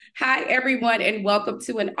Hi, everyone, and welcome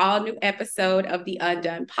to an all new episode of the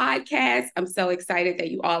Undone Podcast. I'm so excited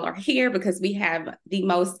that you all are here because we have the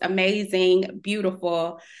most amazing,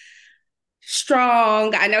 beautiful,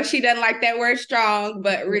 strong, I know she doesn't like that word strong,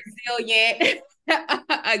 but resilient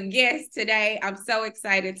a guest today. I'm so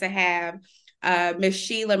excited to have Miss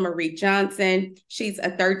Sheila Marie Johnson. She's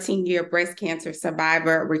a 13-year breast cancer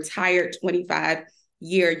survivor, retired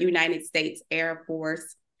 25-year United States Air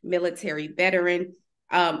Force military veteran,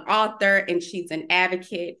 author, and she's an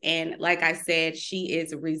advocate. And like I said, she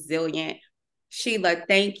is resilient. Sheila,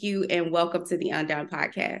 thank you and welcome to the Undone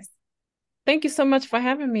Podcast. Thank you so much for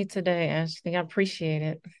having me today, Ashley. I appreciate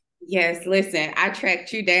it. Yes, listen, I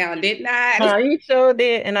tracked you down, didn't I? You sure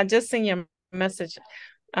did. And I just sent you a message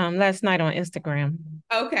last night on Instagram.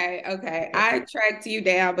 Okay. I tracked you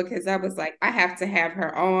down because I was like, I have to have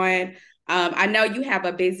her on. I know you have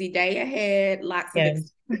a busy day ahead, lots of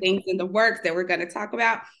Yes. things in the works that we're going to talk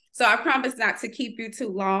about. So I promise not to keep you too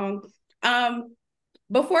long. Um,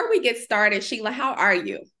 Before we get started, Sheila, how are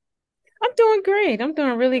you? I'm doing great. I'm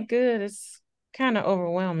doing really good. It's kind of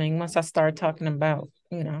overwhelming once I start talking about,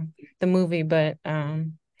 the movie, but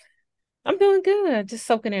I'm doing good. Just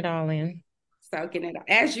soaking it all in. Soaking it up,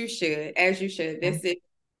 as you should, as you should. This is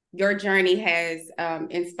your journey has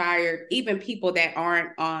inspired even people that aren't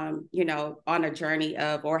on a journey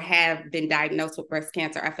of or have been diagnosed with breast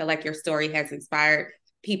cancer. I feel like your story has inspired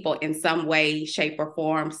people in some way, shape, or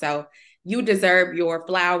form. So you deserve your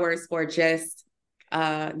flowers for just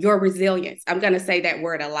your resilience. I'm going to say that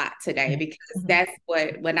word a lot today Yeah. because Mhm. that's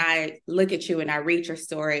what, when I look at you and I read your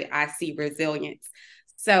story, I see resilience.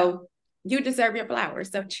 So you deserve your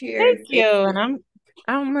flowers. So cheers. Thank you. And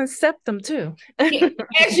I'm gonna accept them too.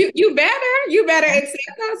 Yes, you better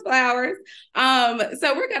accept those flowers.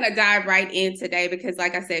 So we're gonna dive right in today because,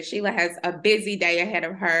 like I said, Sheila has a busy day ahead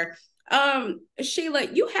of her. Sheila,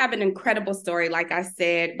 you have an incredible story, like I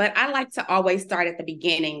said, but I like to always start at the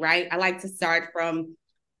beginning, right? I like to start from,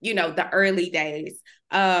 the early days.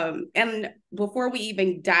 And before we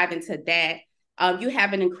even dive into that, you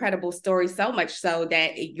have an incredible story, so much so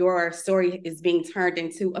that your story is being turned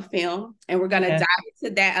into a film. And we're going to Yeah. dive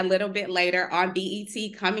into that a little bit later on BET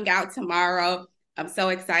coming out tomorrow. I'm so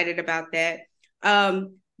excited about that.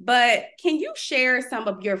 But can you share some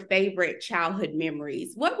of your favorite childhood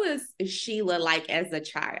memories? What was Sheila like as a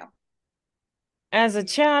child? As a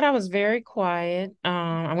child, I was very quiet.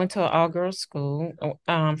 I went to an all-girls school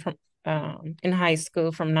from in high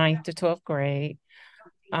school from ninth to 12th grade.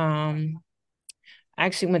 Um, I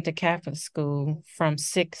actually went to Catholic school from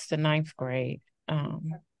sixth to ninth grade.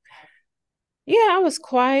 Um, yeah, I was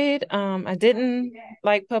quiet. I didn't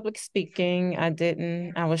like public speaking.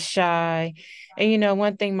 I was shy. And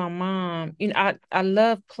one thing my mom, I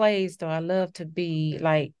love plays though. I love to be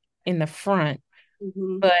like in the front,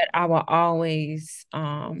 Mm-hmm. but I will always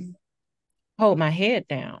hold my head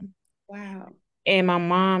down. Wow. And my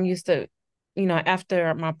mom used to,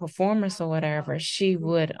 after my performance or whatever, she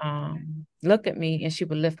would look at me and she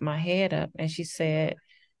would lift my head up and she said,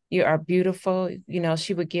 "You are beautiful."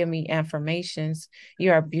 She would give me affirmations.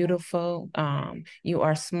 "You are beautiful. You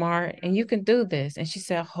are smart and you can do this." And she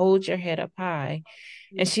said, "Hold your head up high."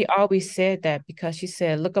 And she always said that because she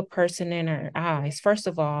said, look a person in her eyes. First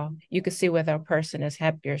of all, you can see whether a person is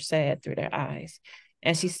happy or sad through their eyes.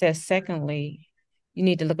 And she says, secondly, you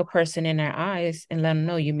need to look a person in their eyes and let them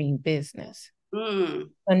know you mean business. Mm.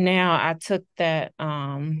 So now I took that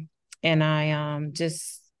and I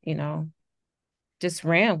just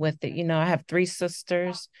ran with it. I have three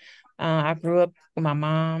sisters. I grew up with my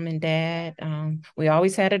mom and dad. We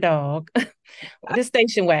always had a dog, the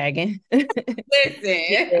station wagon. Listen.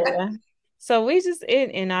 Yeah. So we just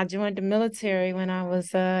and I joined the military when I was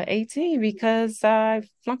 18 because I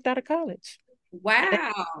flunked out of college. I didn't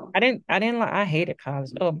Wow. I didn't like I hated college.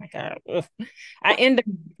 Oh my God. Ugh. I ended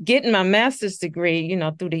up getting my master's degree,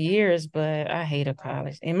 through the years, but I hated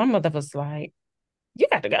college. And my mother was like, "You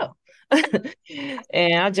got to go."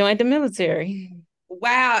 And I joined the military.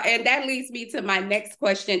 Wow. And that leads me to my next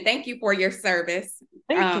question. Thank you for your service.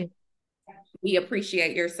 Thank Um, you. we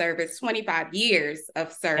appreciate your service, 25 years of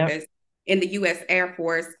Yep. service in the U.S. Air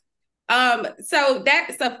Force. So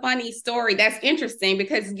that's a funny story. That's interesting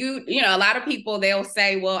because a lot of people they'll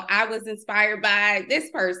say, well, I was inspired by this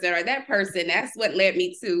person or that person. That's what led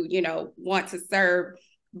me to, want to serve.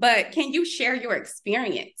 But can you share your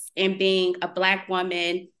experience in being a Black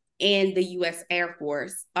woman in the U.S. Air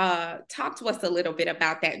Force? Talk to us a little bit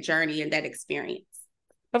about that journey and that experience.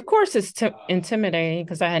 Of course, it's intimidating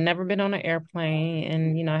because I had never been on an airplane,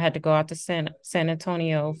 and I had to go out to San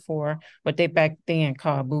Antonio for what they back then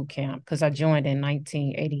called boot camp because I joined in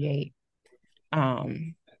 1988.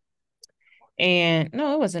 Um, And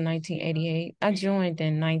no, it was in 1988. I joined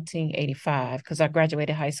in 1985 because I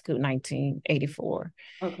graduated high school in 1984.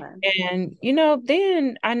 Okay. And,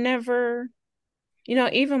 then I never,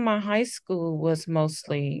 even my high school was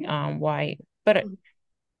mostly white, but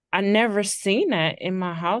I never seen that in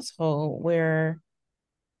my household where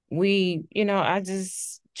I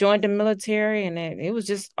just joined the military and it was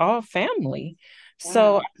just all family.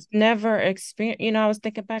 So I Wow. never experienced, I was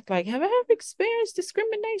thinking back, like, have I ever experienced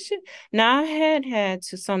discrimination? Now I had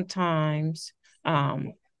to sometimes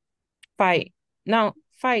um fight, no,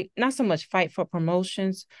 fight, not so much fight for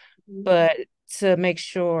promotions, Mhm. but to make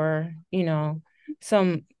sure,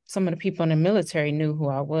 some of the people in the military knew who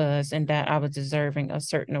I was and that I was deserving of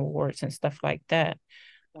certain awards and stuff like that.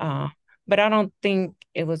 Wow. Uh, but I don't think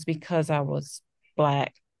it was because I was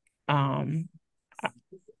Black. Um, I,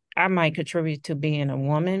 I might contribute to being a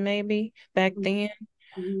woman maybe back then,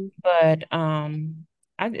 Mhm. but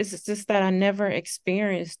it's just that I never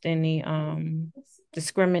experienced any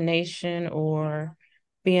discrimination or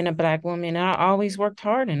being a Black woman. I always worked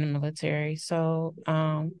hard in the military, so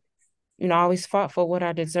I always fought for what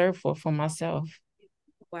I deserved for myself.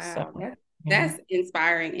 So Wow. yeah. That's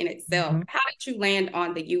inspiring in itself. Mhm. How did you land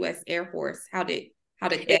on the U.S. Air Force? How did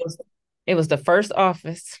It that? was it was the first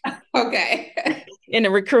office Okay. in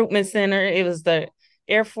the recruitment center. It was the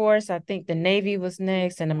Air Force. I think the Navy was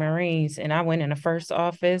next, and the Marines. And I went in the first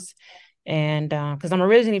office, and because I'm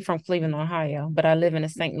originally from Cleveland, Ohio, but I live in the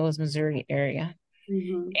St. Louis, Missouri area.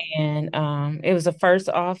 Mhm. And it was the first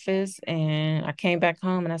office, and I came back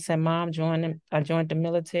home and I said, "Mom, I joined the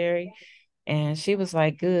military," and she was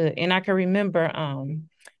like, "Good." And I can remember,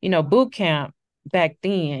 boot camp back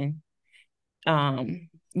then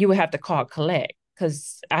you would have to call collect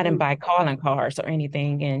because I didn't Mhm. buy calling cards or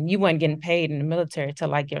anything, and you weren't getting paid in the military till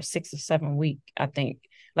like your 6 or 7 week, I think,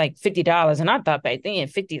 like $50. And I thought back then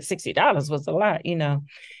 $50 or $60 was a lot.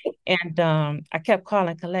 And I kept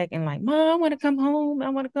calling collect and like, Mom, I want to come home. I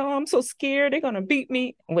want to go. I'm so scared they're gonna beat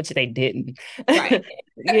me, which they didn't. Right.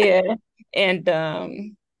 Yeah.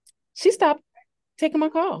 And she stopped taking my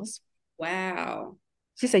calls. Wow.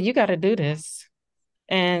 She said, "You got to do this."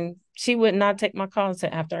 And she would not take my calls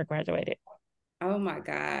until after I graduated. Oh my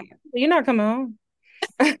God. You're not coming home.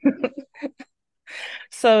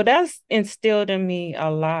 So that's instilled in me a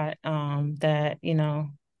lot. That,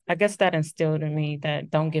 I guess that instilled in me that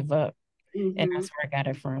don't give up. And Hmm. that's where I got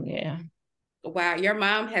it from. Yeah. Wow. Your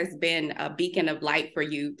mom has been a beacon of light for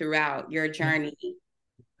you throughout your journey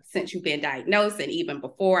since you've been diagnosed and even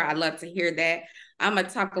before. I love to hear that. I'm going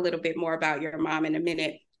to talk a little bit more about your mom in a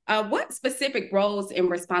minute. What specific roles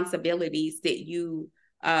and responsibilities did you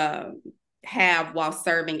uh, have while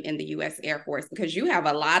serving in the U.S. Air Force? Because you have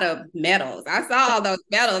a lot of medals. I saw all those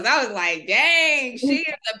medals. I was like, dang, she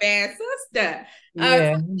is a bad sister. Talk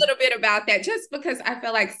Yeah. a little bit about that, just because I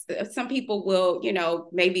feel like some people will,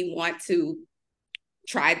 maybe want to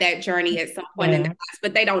try that journey at some point in their Yeah. lives,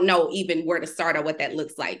 but they don't know even where to start or what that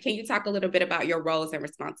looks like. Can you talk a little bit about your roles and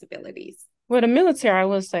responsibilities? Well, the military, I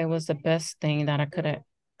would say, was the best thing that I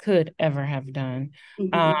could ever have done. Um,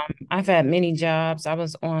 Mm-hmm. I've had many jobs. I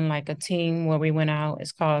was on like a team where we went out.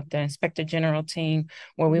 It's called the Inspector General team,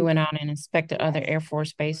 where we went out and inspected other Air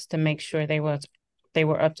Force bases to make sure they were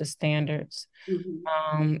up to standards.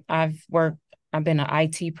 Mm-hmm. I've worked. I've been an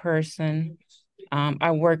IT person.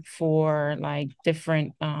 I worked for like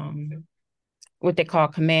different what they call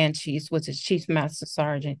command chiefs, which is Chief Master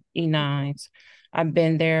Sergeant E9s. I've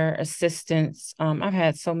been their assistants. I've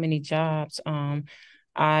had so many jobs.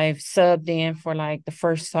 I've subbed in for like the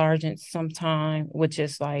first sergeant sometime, which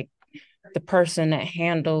is like the person that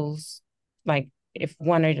handles like if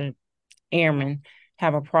one of the airmen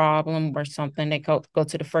have a problem or something, they go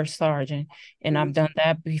to the first sergeant. And I've done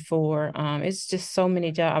that before. It's just so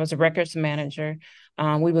many jobs. I was a records manager.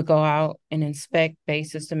 We would go out and inspect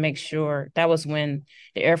bases to make sure that was when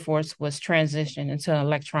the Air Force was transitioned into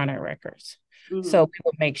electronic records. So Mm-hmm. we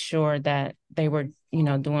would make sure that they were,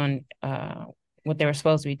 doing what they were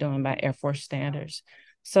supposed to be doing by Air Force standards.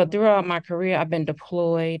 So throughout my career, I've been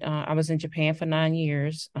deployed. I was in Japan for 9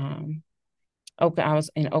 years. I was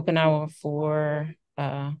in Okinawa for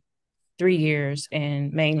 3 years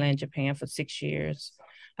and mainland Japan for 6 years.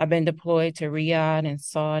 I've been deployed to Riyadh and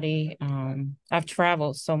Saudi. I've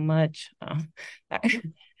traveled so much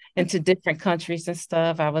into different countries and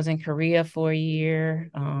stuff. I was in Korea for a year.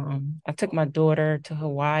 I took my daughter to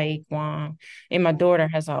Hawaii, Guam, and my daughter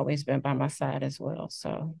has always been by my side as well.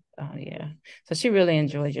 So, yeah. So she really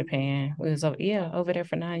enjoyed Japan. We was over there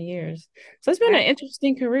for 9 years. So it's been an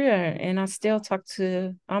interesting career, and I still talk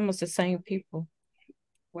to almost the same people.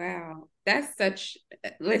 Wow. That's such,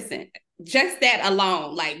 listen, just that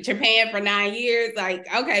alone, like Japan for 9 years, like,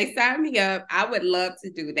 okay, sign me up. I would love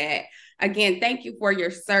to do that. Again, thank you for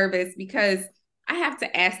your service because I have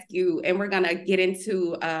to ask you, and we're going to get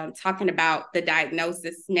into talking about the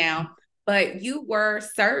diagnosis now, but you were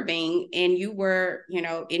serving and you were,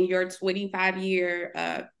 in your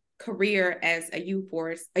 25-year career as a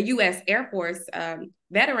U.S. Air Force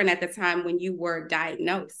veteran at the time when you were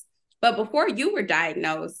diagnosed. But before you were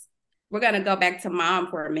diagnosed, we're going to go back to mom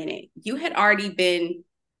for a minute. You had already been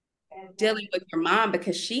dealing with your mom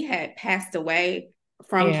because she had passed away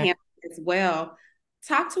from Yeah. cancer as well.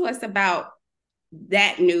 Talk to us about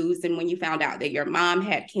that news and when you found out that your mom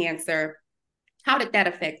had cancer. How did that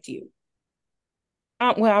affect you?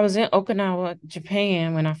 Well, I was in Okinawa,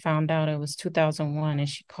 Japan when I found out. It was 2001, and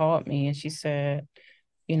she called me and she said,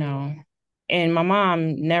 you know, and my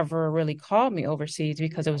mom never really called me overseas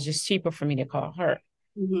because it was just cheaper for me to call her.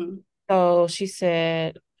 Mm-hmm. So she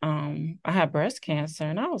said, I have breast cancer.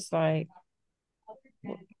 And I was like,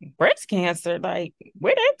 breast cancer? Like,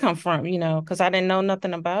 where'd that come from? Because I didn't know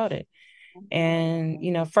nothing about it. And,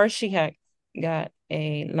 first she had got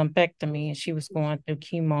a lumpectomy and she was going through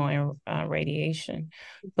chemo and radiation,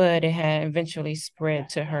 but it had eventually spread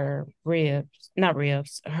to her not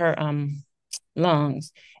ribs, her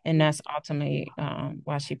lungs. And that's ultimately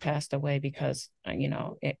why she passed away because,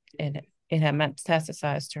 it had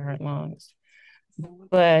metastasized to her lungs.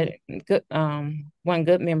 But good, one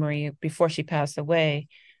good memory before she passed away,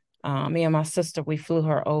 me and my sister, we flew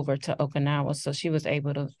her over to Okinawa. So she was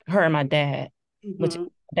able to, her and my dad, which Mm-hmm.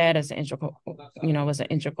 dad is an integral, was an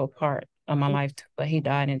integral part of my life, too, but he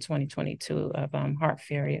died in 2022 of heart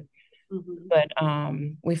failure. Mm-hmm. But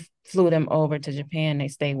we flew them over to Japan. They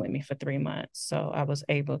stayed with me for 3 months. So I was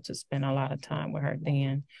able to spend a lot of time with her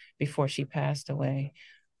then before she passed away.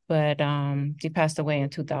 But she passed away in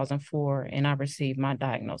 2004, and I received my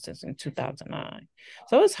diagnosis in 2009.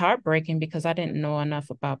 So it was heartbreaking because I didn't know enough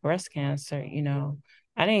about breast cancer. I didn't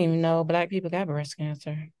even know Black people got breast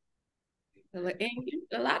cancer. And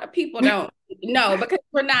a lot of people don't know because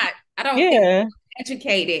we're not, I don't think, Yeah.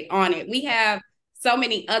 educated on it. We have so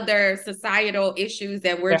many other societal issues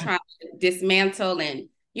that we're Yeah. trying to dismantle and,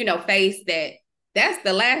 face that that's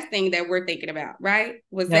the last thing that we're thinking about, right?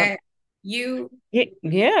 Was Yep. that you?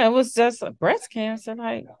 Yeah, it was just breast cancer.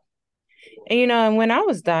 Like, and when I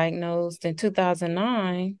was diagnosed in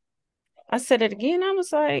 2009, I said it again. I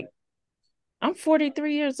was like, I'm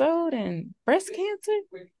 43 years old and breast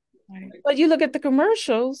cancer. But you look at the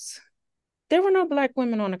commercials, there were no Black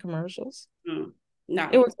women on the commercials. Mm,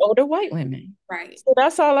 It no, was older white women. right, So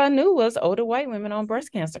that's all I knew was older white women on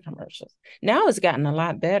breast cancer commercials. Now it's gotten a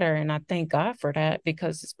lot better, and I thank God for that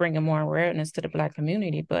because it's bringing more awareness to the Black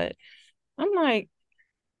community. But I'm like,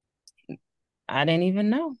 I didn't even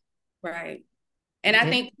know. right. And I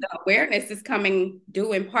think the awareness is coming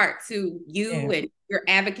due in part to you Yeah. and you're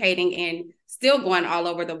advocating and still going all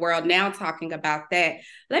over the world now talking about that.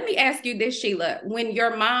 Let me ask you this, Sheila. When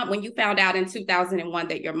you found out in 2001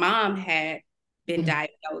 that your mom had been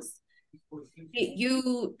diagnosed, did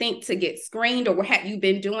you think to get screened or had you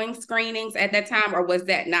been doing screenings at that time or was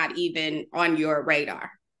that not even on your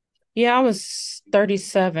radar? Yeah, I was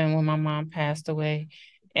 37 when my mom passed away.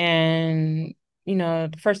 And,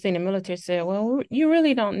 the first thing the military said, well, you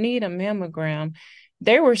really don't need a mammogram.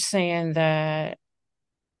 They were saying that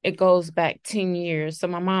it goes back 10 years. So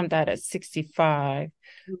my mom died at 65.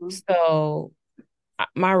 Mm-hmm. So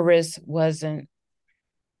my risk wasn't,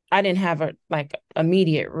 I didn't have a like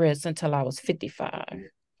immediate risk until I was 55.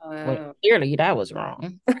 Well, Uh, clearly that was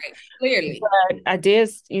wrong. right, clearly. But I did,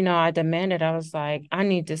 I demanded, I was like, I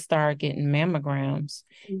need to start getting mammograms.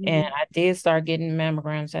 And Mm-hmm. I did start getting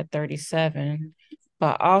mammograms at 37.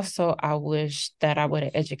 But also, I wish that I would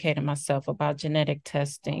have educated myself about genetic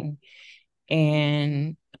testing.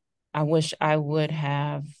 And I wish I would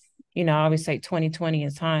have, I always say 2020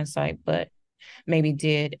 is hindsight, but maybe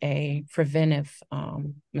did a preventive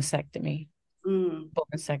mastectomy, Mm,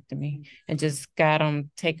 mastectomy, and just got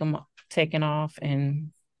them taken off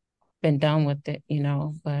and been done with it,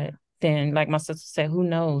 But then, like my sister said, who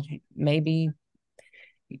knows? Maybe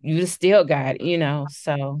you still got it,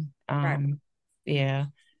 So, right. yeah.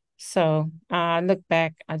 So I look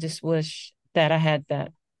back, I just wish that I had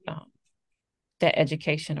that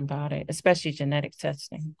education about it, especially genetic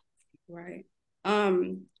testing. Right.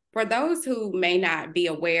 For those who may not be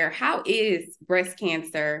aware, how is breast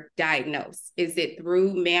cancer diagnosed? Is it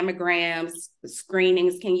through mammograms,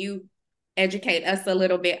 screenings? Can you educate us a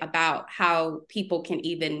little bit about how people can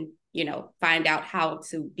even, find out how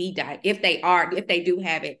to be diagnosed if they do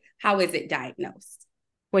have it, how is it diagnosed?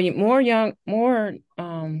 Well, more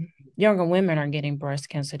younger women are getting breast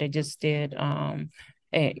cancer. They just did a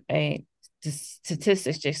the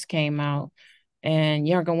statistics just came out, and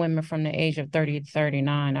younger women from the age of 30 to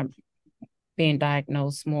 39 are being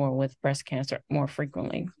diagnosed more with breast cancer more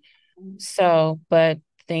frequently. So, but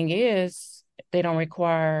the thing is, they don't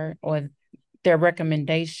require, or their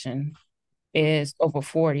recommendation is over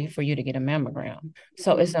 40 for you to get a mammogram.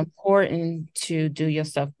 So Mhm. it's important to do your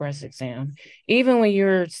self breast exam, even when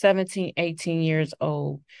you're 17, 18 years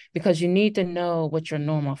old, because you need to know what your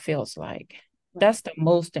normal feels like. Right. That's the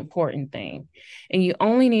most important thing. And you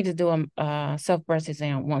only need to do a self breast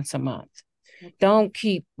exam once a month. Okay. Don't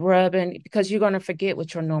keep rubbing because you're going to forget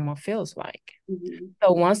what your normal feels like. Mhm.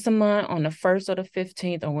 So once a month on the 1st or the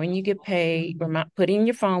 15th, or when you get paid, put in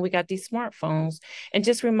your phone. We got these smartphones, and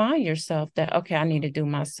just remind yourself that, okay, I need to do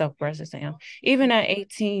my self-breast exam. Even at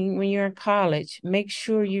 18, when you're in college, make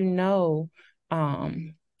sure you know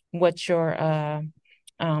what your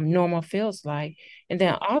normal feels like. And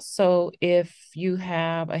then also, if you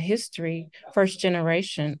have a history, first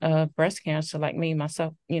generation of breast cancer, like me,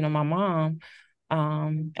 myself, my mom,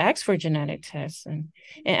 ask for genetic tests and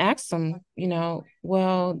ask them,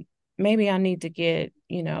 well, maybe I need to get,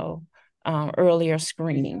 earlier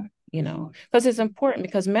screening, because it's important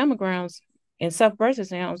because mammograms and self breast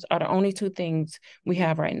exams are the only two things we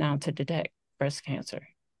have right now to detect breast cancer.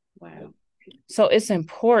 Wow. So it's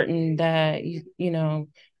important that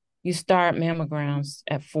you start mammograms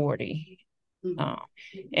at 40. Mhm. Um,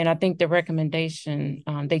 and I think the recommendation,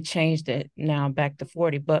 they changed it now back to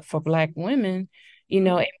 40. But for Black women, it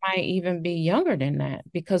might even be younger than that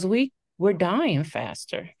because we're dying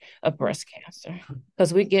faster of breast cancer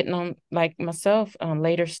because we're getting on, like myself,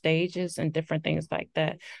 later stages and different things like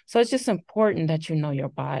that. So it's just important that you know your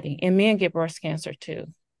body. And men get breast cancer too.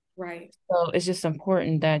 Right. So it's just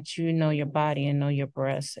important that you know your body and know your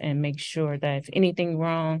breasts and make sure that if anything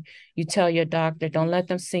wrong, you tell your doctor. Don't let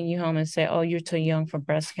them send you home and say, "Oh, you're too young for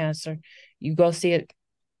breast cancer." You go see it,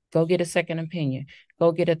 go get a second opinion,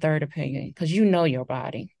 go get a third opinion because you know your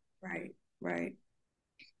body. Right. Right.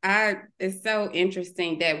 It's so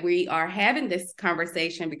interesting that we are having this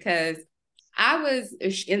conversation because I was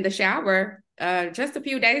in the shower just a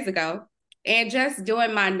few days ago and just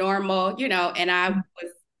doing my normal, and I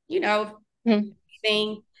was, you know, Mhm.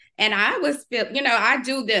 thing. And I was I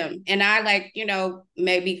do them and I like,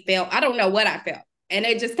 maybe felt, I don't know what I felt. And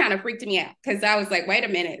it just kind of freaked me out because I was like, wait a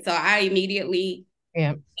minute. So I immediately,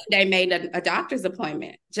 Yeah, they made a doctor's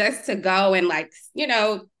appointment just to go and like,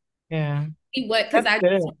 yeah, see what, because that's I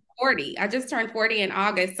good. just turned 40. I just turned 40 in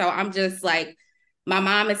August. So I'm just like, my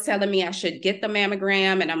mom is telling me I should get the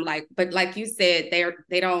mammogram. And I'm like, but like you said,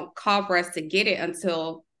 they don't call for us to get it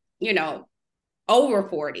until, you know, over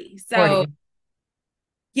 40. So 40.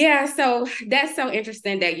 yeah, so that's so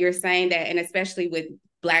interesting that you're saying that, and especially with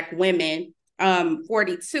Black women,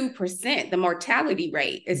 42%, the mortality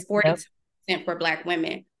rate is Yep. 42% for Black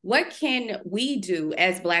women. What can we do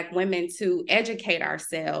as Black women to educate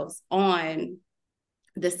ourselves on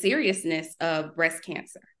the seriousness of breast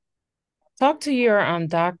cancer? Talk to your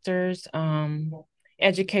doctors,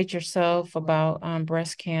 educate yourself about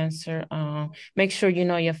breast cancer. Make sure you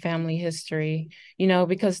know your family history,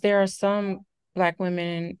 because there are some Black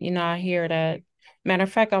women, I hear that. Matter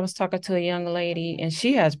of fact, I was talking to a young lady and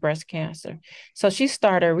she has breast cancer. So she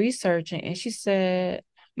started researching and she said,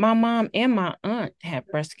 my mom and my aunt had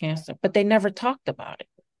breast cancer, but they never talked about it.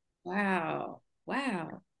 Wow.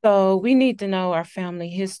 Wow. So we need to know our family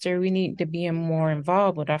history. We need to be more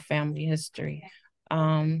involved with our family history.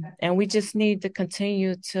 And we just need to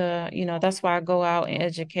continue to, that's why I go out and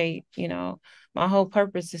educate, my whole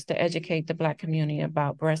purpose is to educate the Black community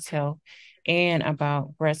about breast health and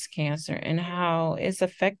about breast cancer and how it's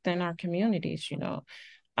affecting our communities,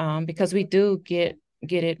 because we do get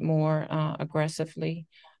it more aggressively.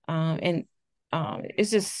 And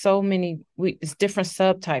it's just so many, it's different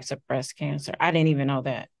subtypes of breast cancer. I didn't even know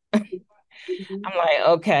that. Mhm. I'm like,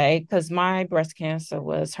 okay, because my breast cancer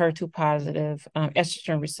was HER2 positive,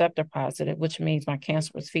 estrogen receptor positive, which means my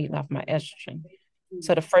cancer was feeding off my estrogen.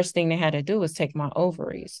 So the first thing they had to do was take my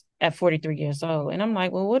ovaries at 43 years old. And I'm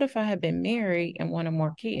like, well, what if I had been married and wanted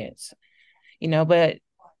more kids? But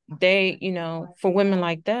they, for women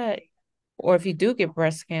like that, or if you do get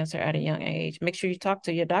breast cancer at a young age, make sure you talk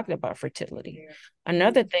to your doctor about fertility.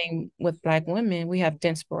 Another thing with Black women, we have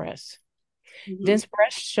dense breasts. Mhm. Dense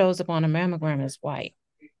breast shows up on a mammogram as white.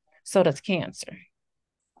 So does cancer.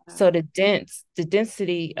 So Wow. the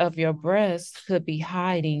density of your breast could be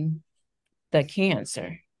hiding the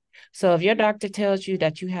cancer. So if your doctor tells you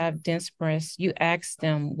that you have dense breasts, you ask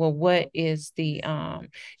them, well, what is the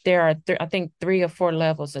there are I think 3 or 4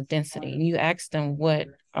 levels of density. And you ask them what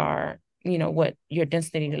are, what your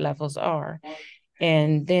density levels are.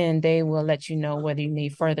 And then they will let you know whether you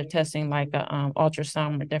need further testing like a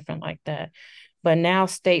ultrasound or different like that. But now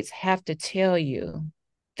states have to tell you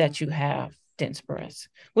that you have dense breasts,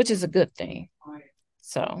 which is a good thing.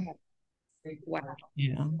 So, Wow.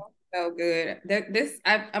 yeah. So good.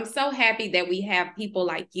 I'm so happy that we have people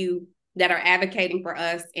like you that are advocating for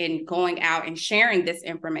us and going out and sharing this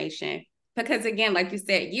information. Because again, like you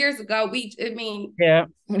said, years ago, Yeah.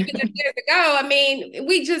 even just years ago,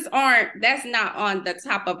 we just aren't, that's not on the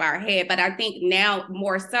top of our head. But I think now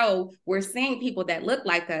more so, we're seeing people that look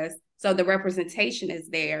like us. So the representation is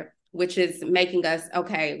there, which is making us,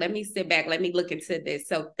 okay, let me sit back, let me look into this.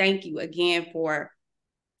 So thank you again for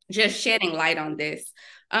just shedding light on this.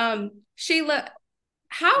 Sheila,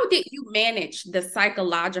 how did you manage the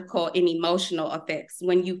psychological and emotional effects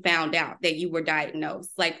when you found out that you were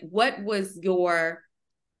diagnosed? Like, what was your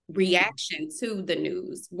reaction to the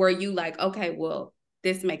news? Were you like, okay, well,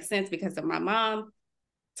 this makes sense because of my mom?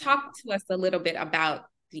 Talk to us a little bit about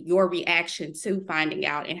your reaction to finding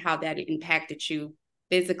out and how that impacted you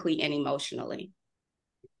physically and emotionally.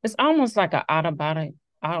 It's almost like an out of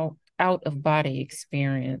body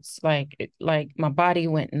experience. Like my body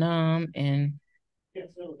went numb, and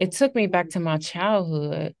it took me back to my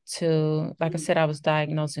childhood to, like I said, I was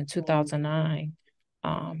diagnosed in 2009.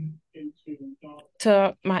 Um,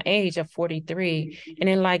 to my age of 43. And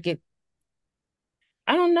then I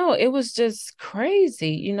don't know, it was just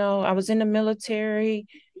crazy. I was in the military.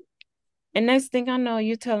 And next thing I know,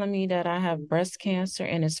 you're telling me that I have breast cancer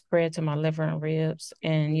and it's spread to my liver and ribs.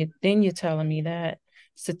 And you're telling me that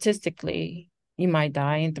statistically you might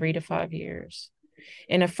die in 3 to 5 years.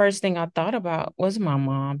 And the first thing I thought about was my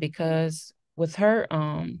mom, because with her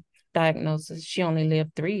diagnosis, she only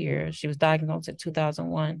lived 3 years. She was diagnosed in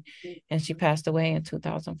 2001 and she passed away in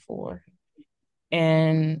 2004.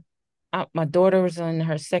 And my daughter was in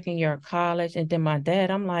her second year of college. And then my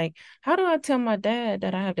dad, I'm like, how do I tell my dad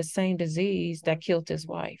that I have the same disease that killed his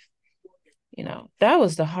wife? That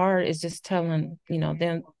was the hard, is just telling,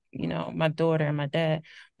 them, my daughter and my dad,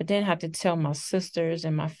 but then have to tell my sisters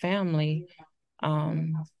and my family.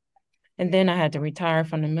 And then I had to retire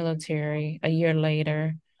from the military a year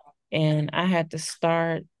later. And I had to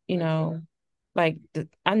start,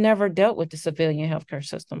 I never dealt with the civilian healthcare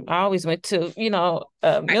system. I always went to,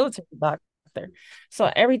 a military doctor. So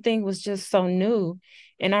everything was just so new.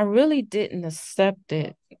 And I really didn't accept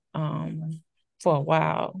it for a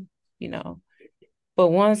while, you know. But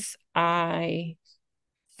once I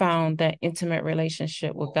found that intimate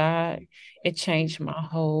relationship with God, it changed my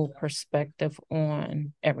whole perspective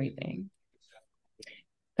on everything.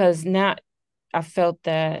 Because now I felt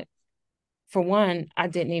that, for one, I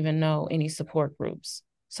didn't even know any support groups.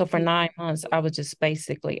 So for 9 months, I was just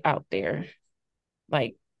basically out there,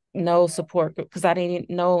 like no support group, because I didn't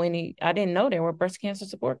know there were breast cancer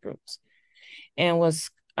support groups. And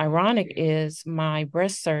what's ironic is my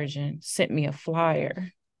breast surgeon sent me a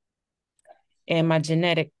flyer, and my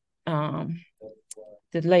the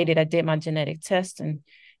lady that did my genetic testing,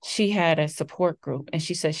 she had a support group, and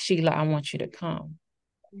she said, Sheila, I want you to come.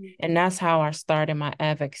 And that's how I started my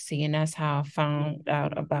advocacy. And that's how I found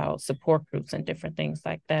out about support groups and different things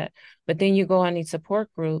like that. But then you go on these support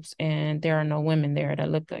groups and there are no women there that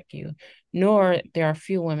look like you, nor there are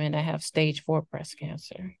few women that have stage 4 breast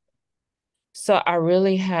cancer. So I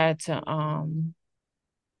really had to,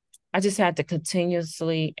 I just had to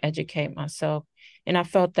continuously educate myself. And I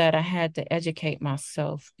felt that I had to educate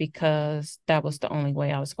myself because that was the only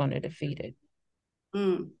way I was going to defeat it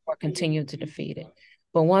or continue to defeat it.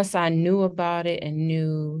 But once I knew about it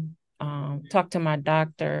and talked to my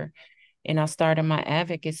doctor, and I started my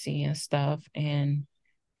advocacy and stuff, and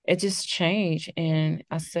it just changed. And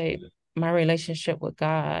I say my relationship with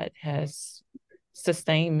God has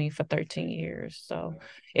sustained me for 13 years. So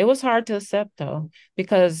it was hard to accept though,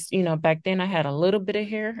 because, back then I had a little bit of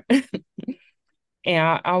hair and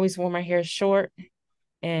I always wore my hair short.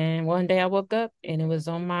 And one day I woke up and it was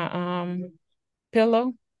on my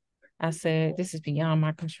pillow. I said, this is beyond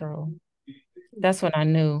my control. That's when I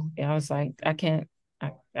knew. I was like, I can't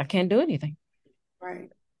do anything. Right. Right.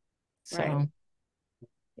 So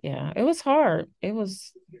yeah, it was hard.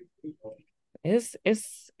 It's it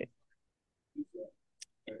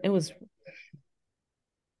was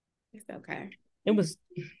It's okay. it was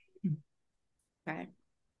Okay.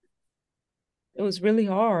 it was really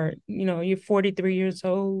hard. You're 43 years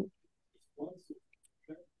old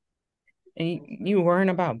and you worrying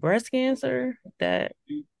about breast cancer. That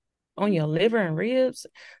on your liver and ribs.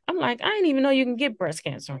 I'm like, I didn't even know you can get breast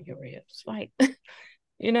cancer on your ribs. Like,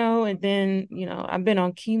 and then, I've been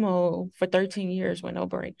on chemo for 13 years with no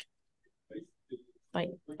break. Like,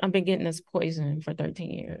 I've been getting this poison for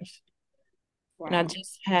 13 years. Wow. And I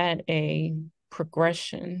just had a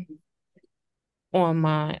progression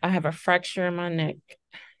I have a fracture in my neck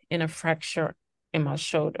and a fracture in my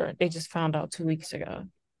shoulder. They just found out 2 weeks ago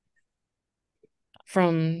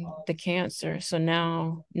from the cancer. So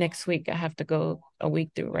now next week I have to go a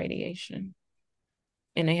week through radiation.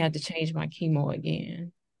 And they had to change my chemo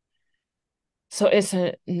again. So it's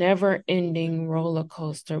a never ending roller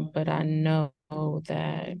coaster, but I know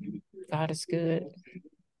that God is good.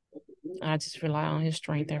 I just rely on his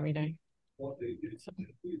strength every day. So.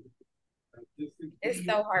 It's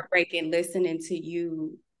so heartbreaking listening to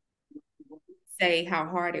you say how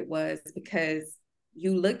hard it was, because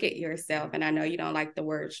you look at yourself, and I know you don't like the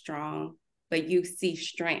word strong, but you see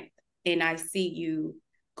strength. And I see you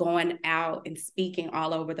going out and speaking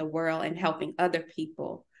all over the world and helping other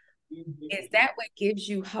people. Is that what gives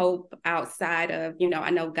you hope outside of, I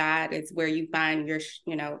know God is where you find your,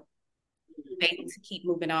 faith to keep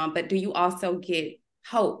moving on, but do you also get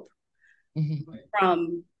hope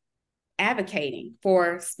from advocating,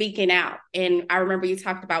 for speaking out? And I remember you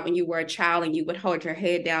talked about when you were a child and you would hold your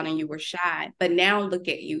head down and you were shy, but now look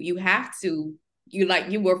at you. You have to,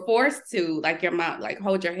 you were forced to, like your mom, like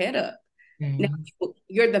hold your head up. Now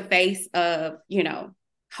you're the face of,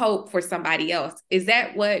 hope for somebody else. Is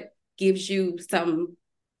that what gives you some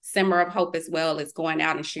simmer of hope as well, as going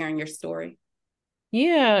out and sharing your story?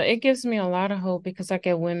 Yeah, it gives me a lot of hope because I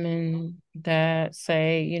get women that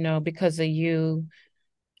say, because of you,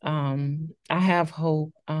 I have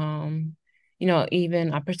hope.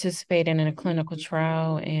 Even I participated in a clinical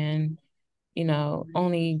trial, and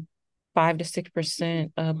only 5 to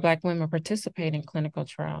 6% of Black women participate in clinical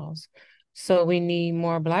trials. So we need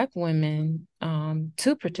more Black women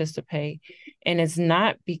to participate, and it's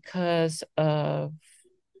not because of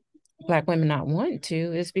Black women not wanting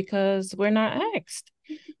to; it's because we're not asked.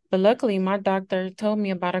 But luckily, my doctor told me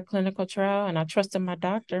about a clinical trial, and I trusted my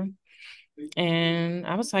doctor. And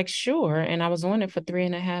I was like, sure. And I was on it for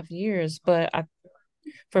 3.5 years. But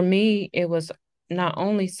for me, it was not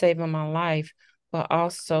only saving my life, but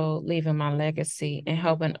also leaving my legacy and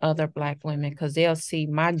helping other Black women, because they'll see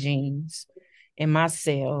my genes in my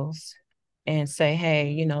cells and say,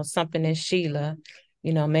 hey, something in Sheila,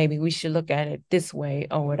 maybe we should look at it this way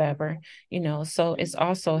or whatever, so it's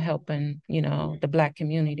also helping, the Black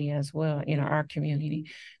community as well, our community.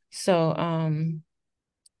 So,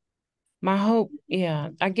 my hope, yeah,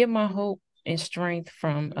 I get my hope and strength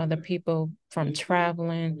from other people, from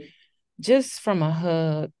traveling, just from a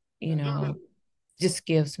hug, just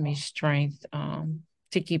gives me strength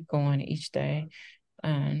to keep going each day.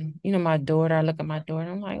 And, my daughter, I look at my daughter,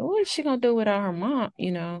 I'm like, what is she going to do without her mom?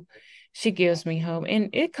 She gives me hope. And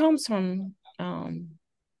it comes from,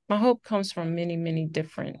 my hope comes from many, many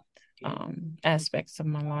different aspects of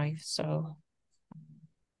my life. So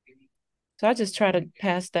I just try to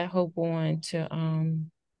pass that hope on to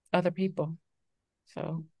other people.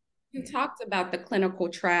 So you talked about the clinical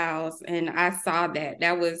trials, and I saw that.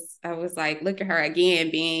 I was like, look at her again,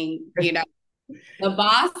 being, the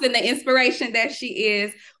boss and the inspiration that she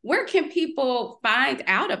is. Where can people find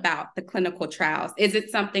out about the clinical trials? Is it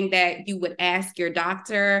something that you would ask your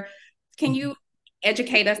doctor? Can you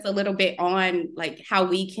educate us a little bit on like how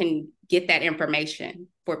we can get that information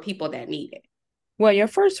for people that need it? Well, your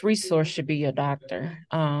first resource should be your doctor.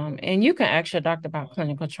 And you can ask your doctor about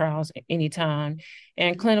clinical trials anytime.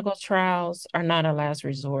 And clinical trials are not a last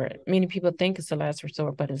resort. Many people think it's a last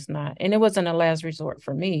resort, but it's not. And it wasn't a last resort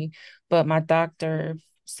for me, but my doctor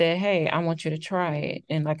said, hey, I want you to try it.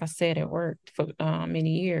 And like I said, it worked for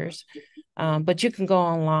many years. But you can go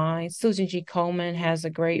online. Susan G. Komen has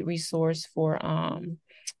a great resource for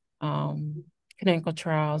clinical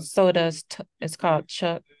trials. So does, it's called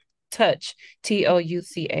Touch,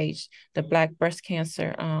 TOUCH, the Black Breast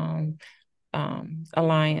Cancer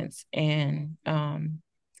Alliance, and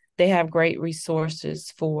they have great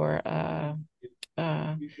resources for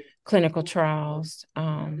clinical trials,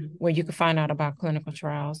 where you can find out about clinical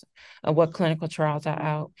trials, what clinical trials are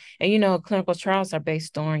out. And clinical trials are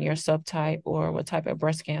based on your subtype or what type of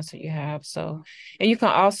breast cancer you have. So, and you can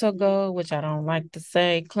also go, which I don't like to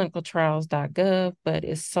say, clinicaltrials.gov, but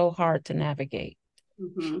it's so hard to navigate.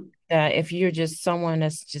 That if you're just someone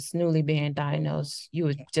that's just newly being diagnosed, you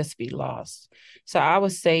would just be lost. So I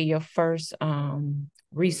would say your first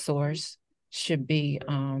resource should be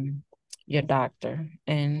your doctor,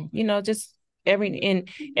 and just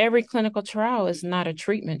every clinical trial is not a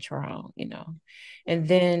treatment trial, you know. And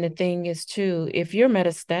then the thing is too, if you're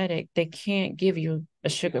metastatic, they can't give you a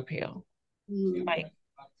sugar pill. Mm.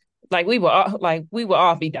 Like we will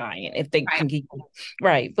all be dying if they Right. can give you,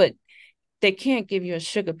 right. But they can't give you a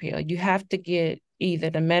sugar pill. You have to get either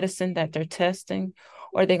the medicine that they're testing,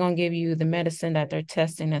 or they're going to give you the medicine that they're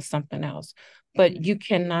testing as something else. But they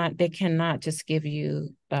cannot just give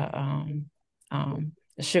you a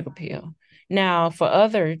sugar pill. Now, for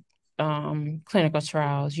other clinical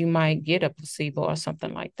trials, you might get a placebo or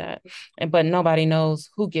something like that. But nobody knows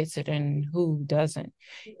who gets it and who doesn't.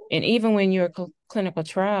 And even when you're a clinical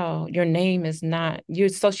trial, your name is not, you're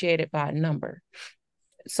associated by a number.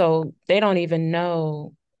 So they don't even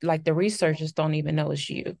know, like the researchers don't even know it's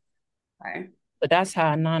you. Right. But that's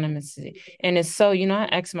how anonymous it is. And it's so, you know, I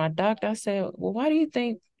asked my doctor, I said, well, why do you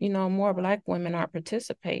think, you know, more Black women aren't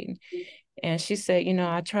participating? And she said, you know,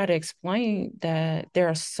 I try to explain that there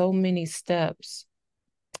are so many steps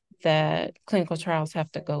that clinical trials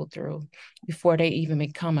have to go through before they even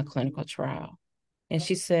become a clinical trial. And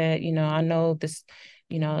she said, you know, I know this,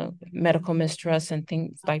 you know, medical mistrust and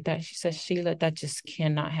things like that. She said, Sheila, that just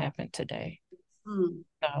cannot happen today. Mm.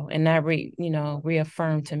 So, and that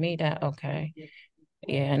reaffirmed to me that, okay,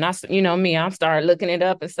 yeah. And you know, me, I'm started looking it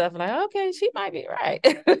up and stuff like, okay, she might be right.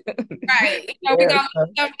 Right. You know, we're Yeah, gonna look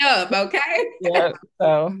something up, okay? yeah.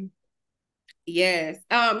 So Yes.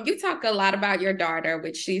 You talk a lot about your daughter,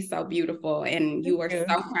 which she's so beautiful, and thank you are so you.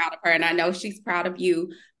 proud of her, and I know she's proud of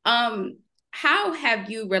you. Um, how have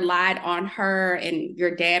you relied on her and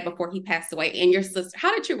your dad before he passed away, and your sister?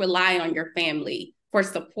 How did you rely on your family for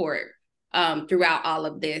support throughout all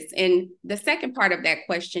of this? And the second part of that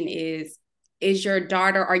question is your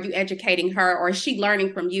daughter, are you educating her, or is she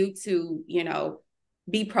learning from you to, you know,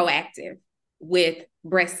 be proactive with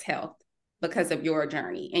breast health because of your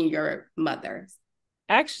journey and your mother's?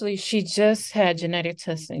 Actually, she just had genetic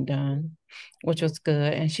testing done, which was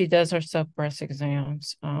good. And she does herself breast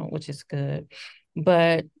exams, which is good.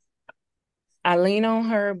 But I lean on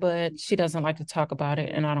her, but she doesn't like to talk about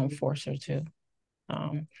it, and I don't force her to.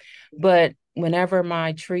 But whenever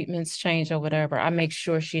my treatments change or whatever, I make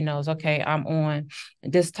sure she knows, okay, I'm on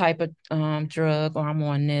this type of drug, or I'm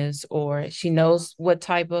on this, or she knows what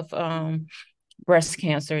type of breast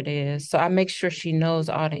cancer it is. So I make sure she knows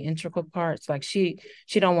all the integral parts. Like she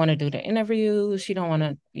don't want to do the interview. She don't want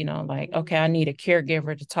to, you know, like, okay, I need a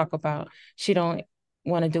caregiver to talk about. She don't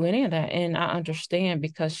want to do any of that. And I understand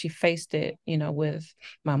because she faced it, you know, with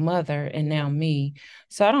my mother and now me.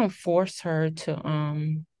 So I don't force her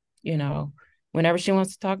to you know, whenever she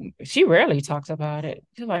wants to talk, she rarely talks about it.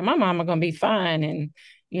 She's like, my mama gonna be fine. And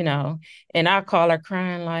you know, and I call her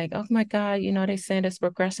crying like, oh my God, you know, they saying it's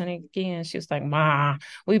progressing again. She was like, Ma,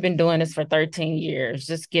 we've been doing this for 13 years.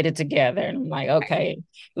 Just get it together. And I'm like, okay.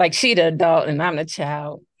 Like she the adult and I'm the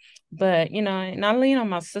child. But, you know, and I lean on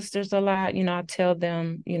my sisters a lot. You know, I tell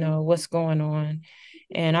them, you know, what's going on.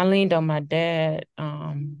 And I leaned on my dad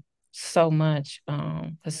so much.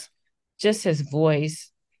 Because just his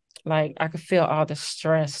voice, like I could feel all the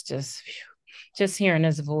stress just hearing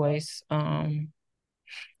his voice.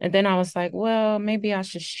 And then I was like, well, maybe I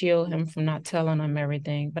should shield him from not telling him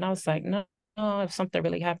everything. But I was like, no, no, if something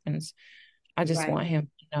really happens, I just Right. want him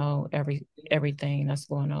to know everything that's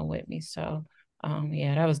going on with me. So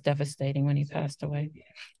yeah, that was devastating when he passed away,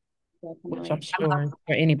 which I'm Definitely. sure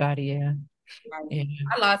for anybody, yeah. Yeah.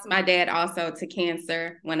 I lost my dad also to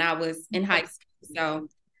cancer when I was in high school. So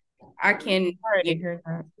I can, Sorry yeah, to hear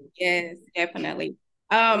that. yes, definitely.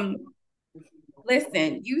 Um,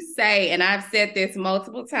 Listen, you say, and I've said this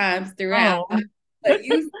multiple times throughout, Oh. but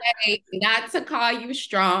you say not to call you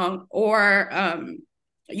strong, or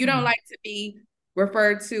you don't like to be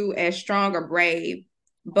referred to as strong or brave,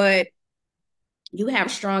 but you have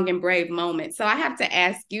strong and brave moments. So I have to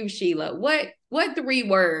ask you, Sheila, what three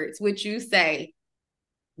words would you say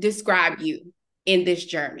describe you in this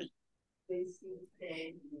journey?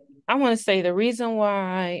 I want to say the reason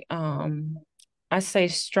why I say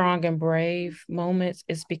strong and brave moments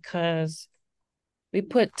is because we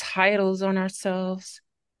put titles on ourselves,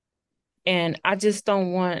 and I just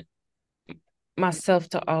don't want myself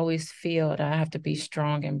to always feel that I have to be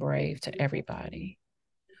strong and brave to everybody.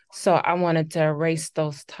 So I wanted to erase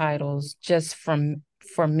those titles just from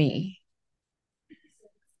for me.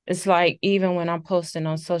 It's like even when I'm posting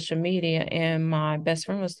on social media and my best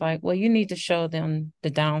friend was like, well, you need to show them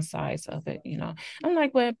the downsides of it, you know. I'm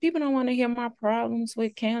like, well, people don't want to hear my problems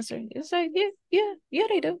with cancer. It's like, yeah,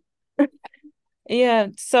 they do. Yeah,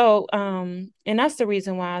 so and that's the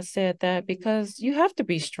reason why I said that, because you have to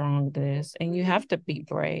be strong this and you have to be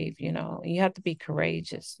brave, you know, you have to be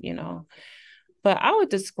courageous, you know. But I would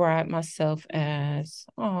describe myself as,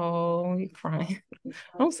 oh, you're crying.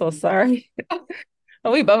 I'm so sorry.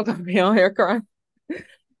 We both gonna be on here crying.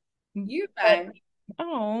 You But fine.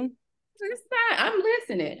 oh, It's fine. I'm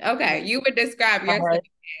listening. Okay. You would describe all yourself.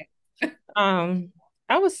 right. Um,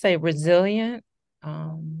 I would say resilient,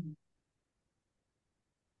 um,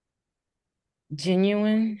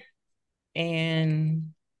 genuine,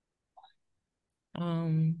 and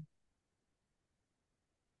um,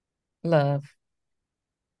 love.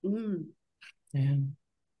 Mm, Yeah.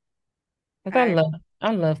 'Cause okay.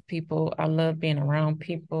 I love people. I love being around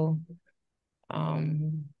people.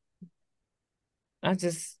 Um, I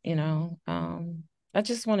just, I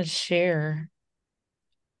just want to share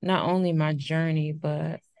not only my journey,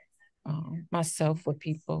 but myself with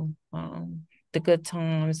people, the good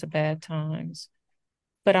times, the bad times.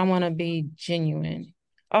 But I want to be genuine,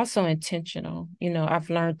 also intentional. I've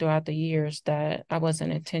learned throughout the years that I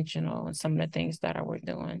wasn't intentional in some of the things that I were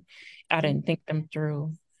doing. I didn't think them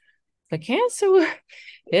through. But cancer,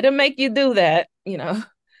 it'll make you do that. Right.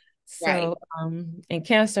 So, and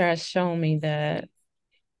cancer has shown me that,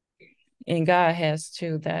 and God has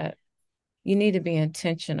too, that you need to be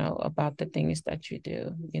intentional about the things that you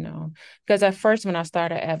do. Because at first, when I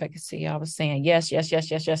started advocacy, I was saying yes, yes,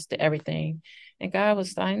 yes, yes, yes to everything. And God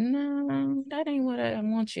was like, no, that ain't what I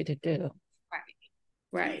want you to do. Right.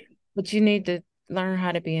 Right. But you need to learn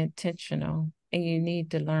how to be intentional, and you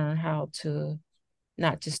need to learn how to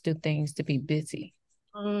not just do things to be busy.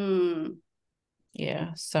 Mm,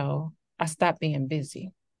 Yeah. So I stopped being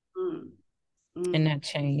busy, mm, and mm. that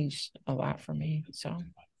changed a lot for me. So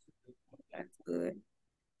That's good.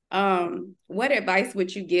 What advice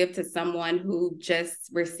would you give to someone who just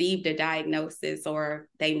received a diagnosis, or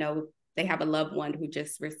they know they have a loved one who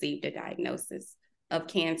just received a diagnosis of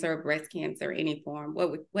cancer, breast cancer, any form?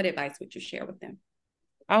 What advice would you share with them?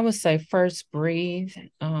 I would say first breathe.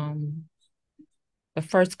 The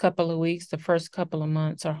first couple of weeks, the first couple of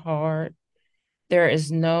months are hard. There is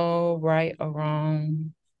no right or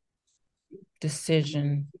wrong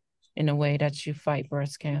decision in the way that you fight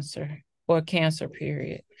breast cancer or cancer,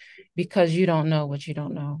 period, because you don't know what you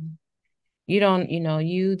don't know.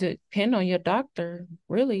 You depend on your doctor.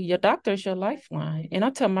 Really, your doctor is your lifeline. And I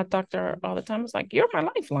tell my doctor all the time, it's like, you're my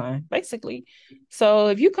lifeline, basically. So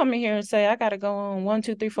if you come in here and say, I got to go on 1,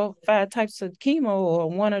 2, 3, 4, 5 types of chemo or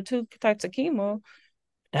 1 or 2 types of chemo,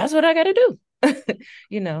 that's what I got to do.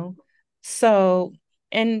 you know. So,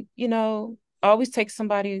 and always take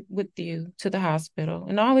somebody with you to the hospital,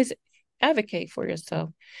 and always advocate for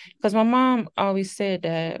yourself. Because my mom always said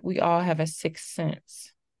that we all have a sixth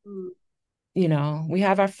sense. Mm, We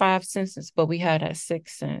have our five senses, but we have that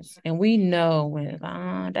sixth sense, and we know when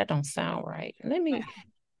that don't sound right. Let me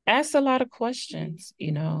ask a lot of questions.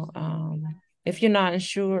 If you're not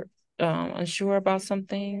unsure about some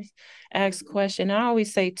things, ask questions. I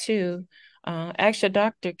always say too, ask your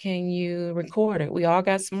doctor, can you record it? We all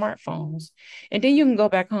got smartphones, and then you can go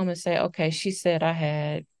back home and say, okay, she said I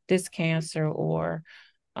had this cancer, or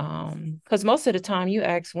because most of the time you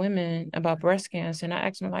ask women about breast cancer, and I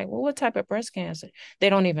ask them like, well, what type of breast cancer? They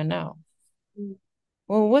don't even know. mm,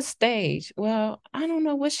 Well, what stage? Well, I don't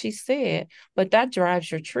know what she said, but that drives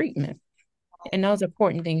your treatment. And those are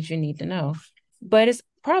important things you need to know. But it's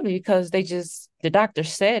probably because the doctor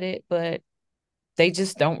said it, but they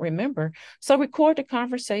just don't remember. So record the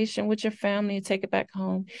conversation with your family and take it back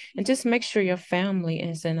home, and just make sure your family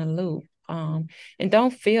is in a loop. And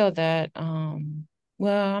don't feel that,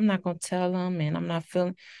 well, I'm not going to tell them and I'm not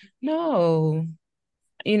feeling. No,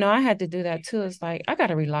 I had to do that too. It's like, I got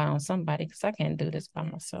to rely on somebody because I can't do this by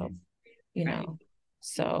myself, you right. know.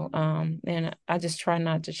 So, and I just try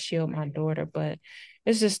not to shield my daughter, but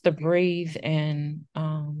it's just to breathe, and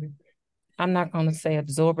I'm not going to say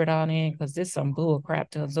absorb it all in, because this is some bull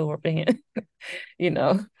crap to absorb in, you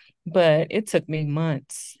know. But it took me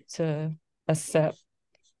months to accept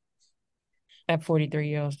at 43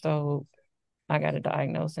 years old, I got a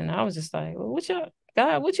diagnosis. And I was just like, well,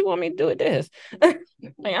 God, what you want me to do with this?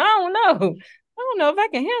 Like, I don't know. I don't know if I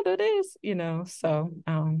can handle this. So,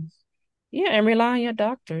 yeah, and rely on your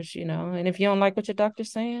doctors. And if you don't like what your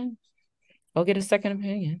doctor's saying, go get a second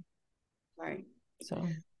opinion. Right. So,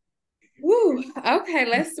 Woo. Okay,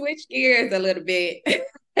 let's switch gears a little bit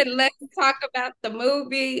and let's talk about the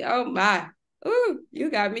movie. Oh my. Ooh, you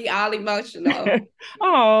got me all emotional.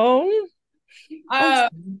 oh, I'm Um, sorry.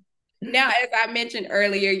 Now, as I mentioned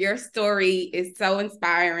earlier, your story is so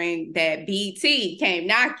inspiring that BT came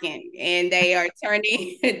knocking, and they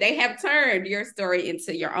have turned your story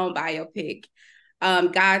into your own biopic.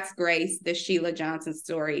 God's Grace, the Sheila Johnson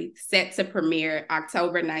story, set to premiere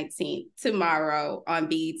October 19th, tomorrow on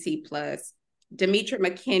BET Plus. Demetra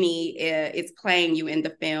McKinney is playing you in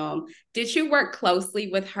the film. Did you work closely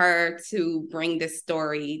with her to bring this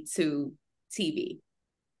story to TV?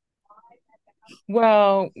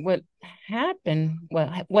 Well, what had happened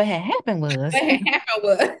was What had happened was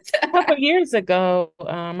a couple of years ago,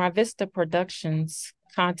 my Vista Productions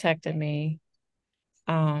contacted me.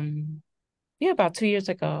 Yeah, about 2 years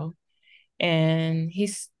ago, and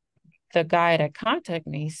the guy that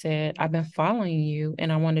contacted me said, "I've been following you,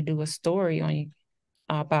 and I want to do a story on you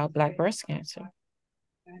about Black breast cancer."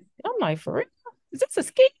 I'm like, for real? Is this a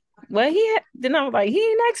skit? Well, then I was like, he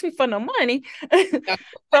ain't asked me for no money.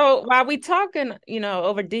 So while we talking,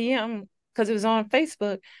 over DM, because it was on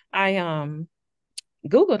Facebook, I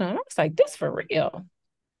Googled him. I was like, this for real.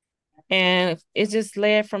 And it just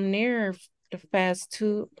led from there the past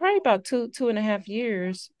probably about 2.5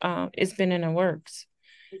 years. It's been in the works.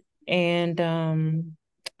 And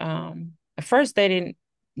at first they didn't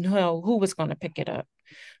know who was going to pick it up.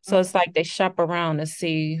 So it's like they shop around to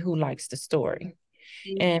see who likes the story.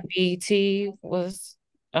 And BET was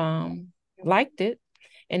liked it,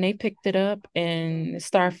 and they picked it up and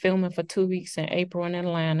started filming for 2 weeks in April in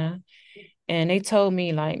Atlanta. And they told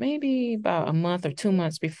me like maybe about a month or 2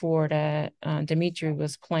 months before that, Dimitri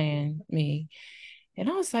was playing me. And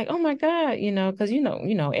I was like, oh my God, because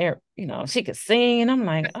she could sing, and I'm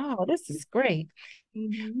like, oh, this is great.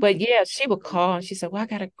 Mm-hmm. But yeah, she would call and she said, well, I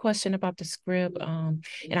got a question about the script. And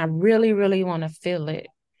I really, really want to feel it.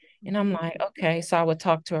 And I'm like, okay. So I would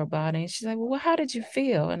talk to her about it. And she's like, well, how did you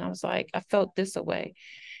feel? And I was like, I felt this away.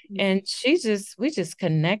 And we just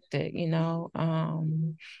connected.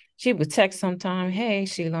 She would text sometime, hey,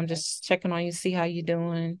 Sheila, I'm just checking on you, see how you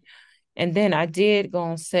doing. And then I did go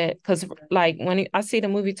on set because like when I see the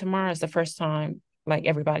movie tomorrow, it's the first time like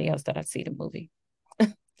everybody else that I see the movie. I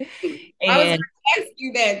was going And to ask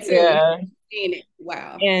you that too. yeah, Seen it.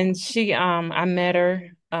 Wow. and I met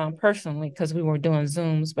her personally because we were doing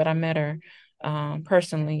Zooms, but I met her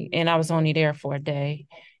personally, and I was only there for a day.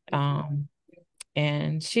 Um,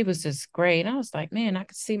 and she was just great. I was like, man, I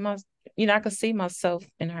could see myself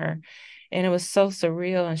in her, and it was so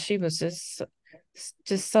surreal. And she was just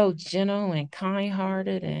so gentle and kind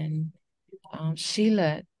hearted. And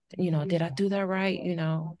Sheila, did I do that right?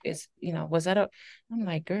 Was that I'm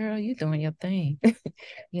like, girl, you doing your thing,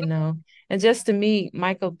 you know. And just to meet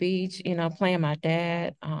Michael Beach, playing my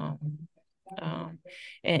dad, um,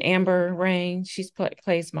 and Amber Rain,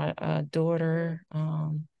 plays my daughter.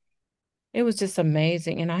 It was just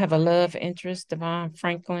amazing. And I have a love interest, Devon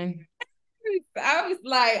Franklin. I was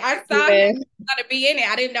like, I saw him Yeah. going to be in it.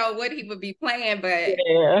 I didn't know what he would be playing, but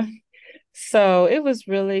Yeah. So it was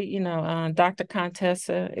really, Dr.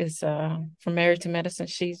 Contessa is from Married to Medicine.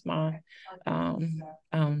 She's my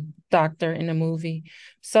doctor in the movie.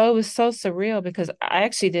 So it was so surreal because I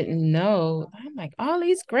actually didn't know. I'm like, all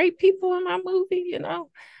these great people in my movie.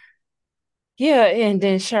 Yeah, and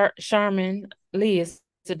then Charmin Lee is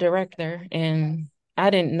the director, and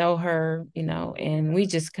I didn't know her, and we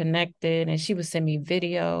just connected, and she would send me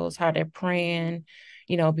videos how they're praying,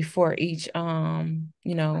 before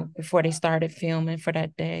before they started filming for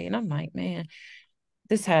that day. And I'm like, man,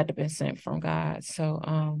 this had to be sent from God.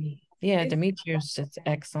 So yeah, Demetrius is just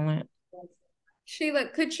excellent. Sheila,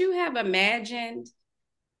 could you have imagined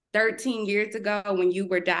 13 years ago when you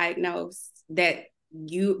were diagnosed that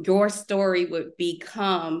your story would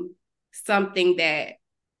become something that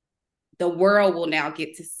the world will now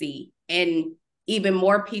get to see, and even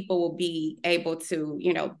more people will be able to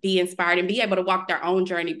be inspired and be able to walk their own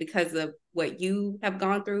journey because of what you have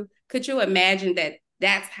gone through? Could you imagine that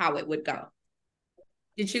that's how it would go?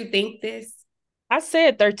 Did you think this? I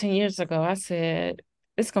said 13 years ago, I said,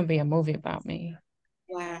 it's going to be a movie about me.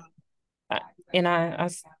 Wow. I- and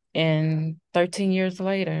and 13 years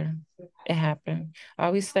later, it happened. I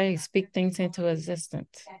always say, speak things into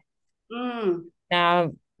existence. Mm.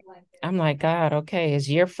 Now, I'm like, God, okay, it's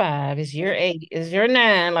year 5, it's year 8, it's year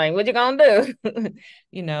 9. Like, what you gonna do?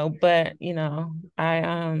 But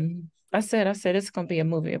I said it's gonna be a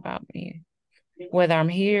movie about me, whether I'm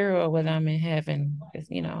here or whether I'm in heaven,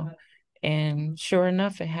 and sure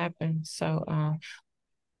enough, it happened. So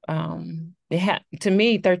to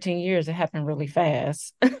me, 13 years, it happened really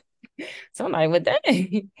fast. So I'm like, well,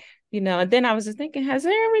 dang, and then I was just thinking, has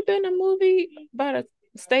there ever been a movie about a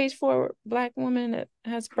stage 4 Black woman that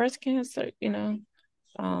has breast cancer?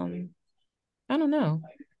 Um, I don't know,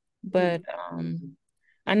 but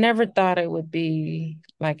I never thought it would be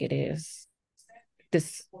like it is,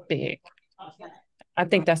 this big. I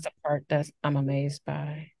think that's the part that I'm amazed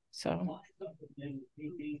by. So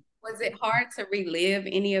Was it hard to relive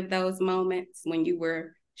any of those moments when you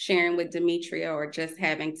were sharing with Demetria, or just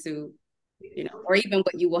having to or even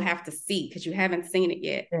what you will have to see because you haven't seen it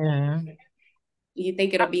yet. Yeah. You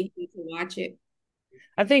think it'll be fun to watch it?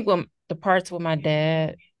 I think when the parts with my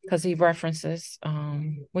dad, because he references,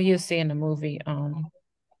 well, you'll see in the movie, I don't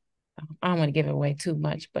want to give it away too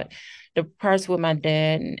much, but the parts with my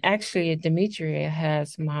dad, and actually Demetria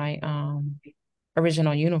has my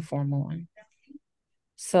original uniform on.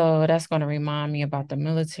 So that's going to remind me about the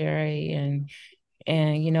military and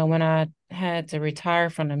when I had to retire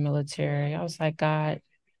from the military, I was like, God,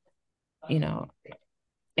 you know,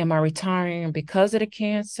 am I retiring because of the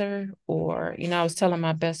cancer? Or, I was telling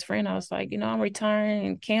my best friend, I was like, I'm retiring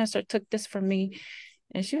and cancer took this from me.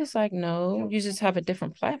 And she was like, no, you just have a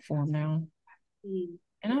different platform now. Mm.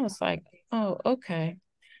 And I was like, oh, okay.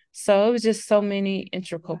 So it was just so many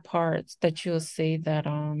integral parts that you'll see that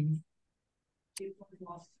I'm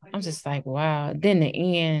just like, wow. Then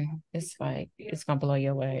the end, it's like it's gonna blow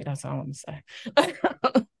your way. That's all I'm gonna say.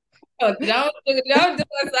 Oh, don't do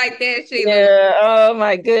us like that, Sheila. Yeah. Oh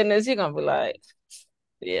my goodness. You're gonna be like,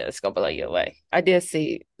 yeah, it's gonna blow you away. I did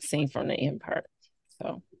see scene from the end part.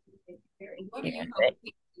 So What do yeah. you hope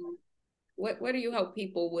people, what do you hope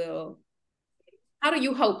people will, how do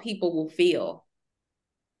you hope people will feel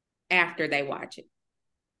after they watch it?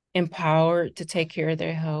 Empowered to take care of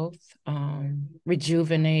their health,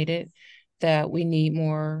 rejuvenated, that we need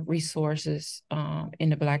more resources in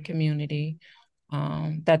the Black community,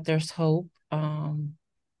 that there's hope,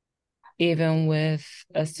 even with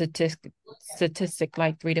a statistic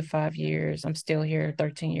like 3 to 5 years. I'm still here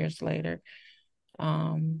 13 years later.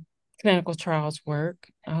 Clinical trials work.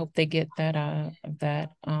 I hope they get that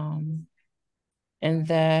and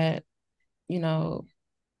that you know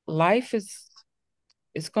life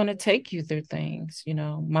is going to take you through things.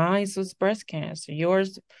 Mine was breast cancer,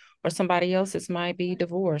 yours or somebody else's might be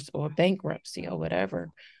divorce or bankruptcy or whatever.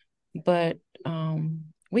 But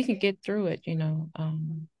we can get through it.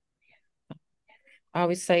 I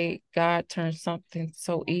always say God turned something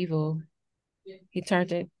so evil, he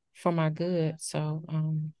turned it for my good. So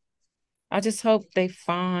I just hope they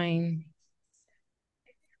find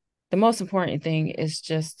the most important thing is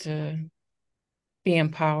just to be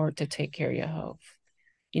empowered to take care of your health.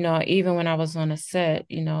 Even when I was on a set,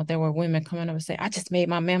 there were women coming up and say, I just made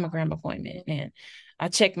my mammogram appointment and I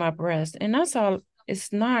checked my breast. And that's all.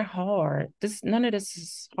 It's not hard. None of this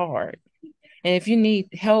is hard. And if you need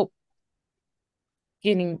help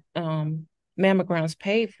getting mammograms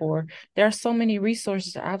paid for, there are so many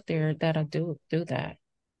resources out there that'll do that,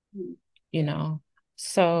 Mm. you know.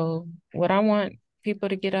 So what I want people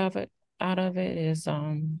to get out of it is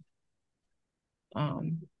um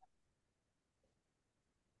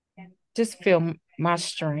just feel my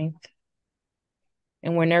strength.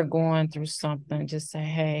 And when they're going through something, just say,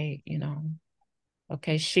 hey,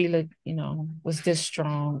 okay, Sheila, was this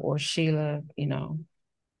strong, or Sheila,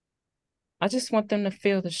 I just want them to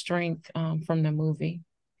feel the strength from the movie.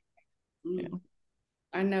 Mm.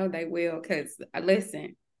 I know they will, because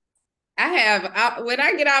listen, when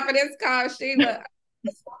I get off of this call, Sheila,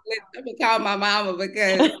 I'm gonna call my mama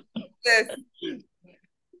because this,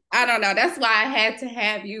 I don't know. That's why I had to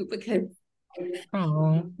have you because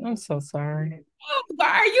Oh, I'm so sorry. why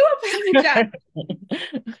are you apologizing?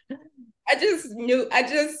 I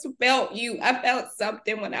just felt you. I felt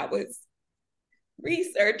something when I was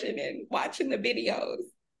researching and watching the videos.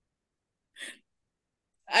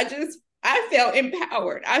 I felt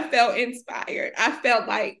empowered. I felt inspired. I felt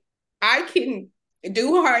like I can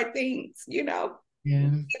do hard things, Yeah.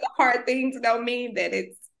 The hard things don't mean that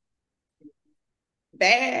it's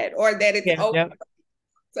bad or that it's Yeah. over. Yeah.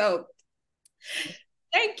 So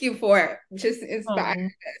thank you for just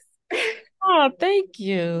inspiring Oh, us. oh, thank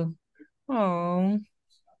you. Oh,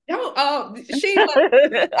 Don't, oh,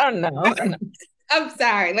 Sheila, I know. I'm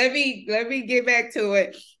sorry. Let me get back to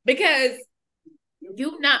it because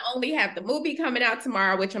you not only have the movie coming out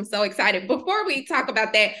tomorrow, which I'm so excited. Before we talk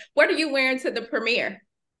about that, what are you wearing to the premiere?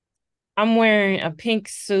 I'm wearing a pink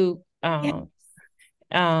suit. Yeah.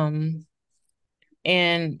 Um,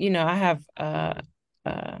 and I have uh,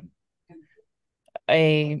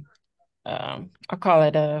 a I call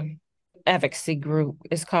it a advocacy group.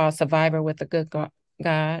 It's called Survivor with a Good God.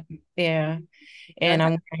 Yeah, and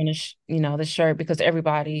Okay. I'm wearing the shirt because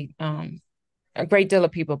everybody, a great deal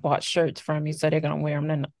of people bought shirts from me, so they're gonna wear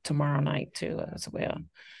them tomorrow night too as well.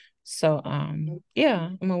 So yeah,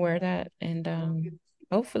 I'm gonna wear that and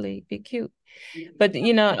hopefully be cute. But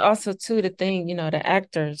also too the thing, the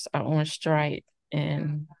actors are on strike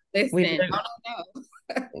and we Listen, I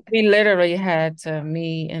don't know. we literally had to,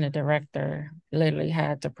 me and the director literally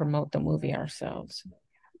had to promote the movie ourselves.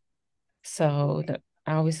 So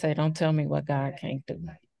I always say, don't tell me what God can't do.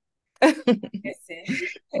 Listen,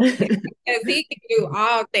 because he can do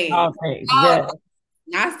all things, All things, all yeah.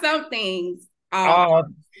 not some things, all. All,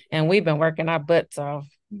 and we've been working our butts off.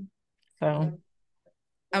 So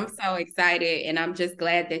I'm so excited, and I'm just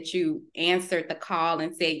glad that you answered the call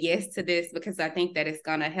and said yes to this because I think that it's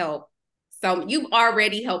going to help. So you've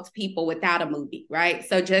already helped people without a movie, right?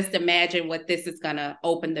 So just imagine what this is going to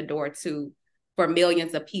open the door to for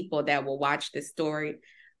millions of people that will watch this story,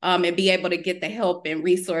 and be able to get the help and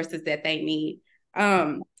resources that they need.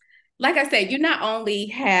 Um, like I said, you not only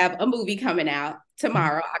have a movie coming out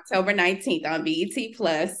tomorrow, October 19th on BET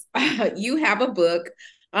Plus, you have a book.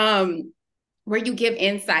 Where you give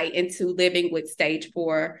insight into living with stage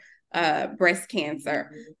 4 breast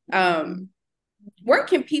cancer. Where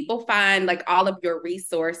can people find like all of your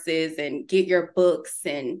resources and get your books?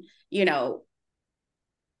 And, you know,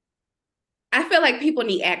 I feel like people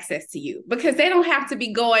need access to you because they don't have to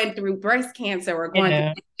be going through breast cancer or going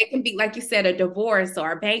yeah, through, it can be, like you said, a divorce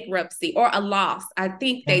or a bankruptcy or a loss. I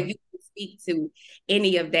think that yeah. you can speak to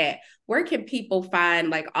any of that. Where can people find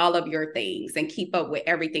like all of your things and keep up with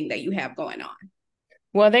everything that you have going on?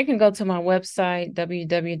 Well, they can go to my website,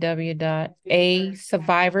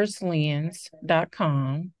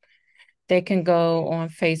 www.asurvivorslens.com. They can go on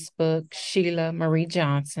Facebook, Sheila Marie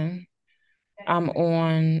Johnson. I'm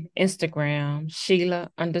on Instagram,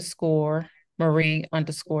 Sheila underscore Marie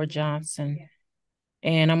underscore Johnson.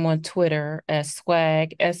 And I'm on Twitter as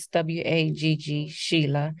swag, SWAGG,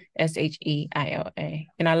 Sheila, SHEILA.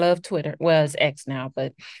 And I love Twitter. Well, it's X now,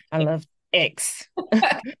 but I love X.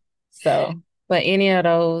 So, but any of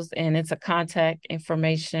those, and it's a contact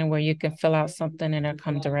information where you can fill out something and it'll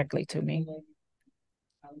come directly to me.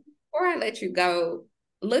 Before I let you go,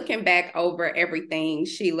 looking back over everything,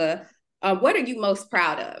 Sheila, what are you most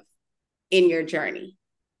proud of in your journey?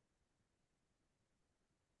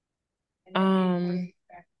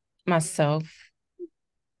 Myself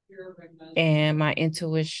and my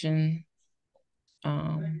intuition.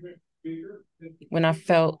 Um, when I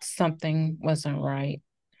felt something wasn't right,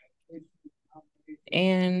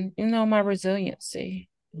 and my resiliency.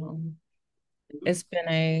 It's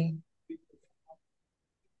been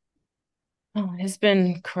it's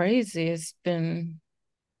been crazy.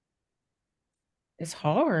 It's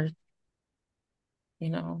hard,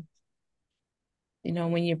 you know.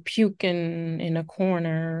 When you're puking in a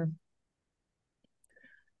corner,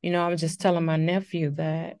 I was just telling my nephew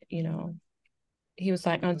that, he was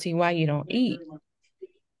like, Auntie, why you don't eat?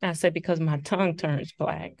 I said, because my tongue turns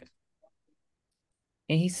black.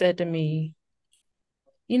 And he said to me,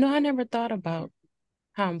 I never thought about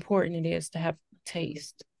how important it is to have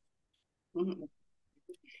taste. Mm-hmm.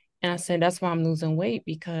 And I said, that's why I'm losing weight,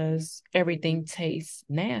 because everything tastes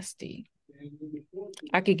nasty.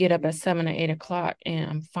 I could get up at 7 or 8 o'clock and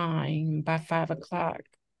I'm fine. By 5 o'clock,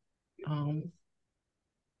 my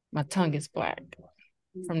tongue is black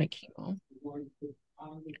from the chemo.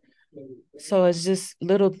 So it's just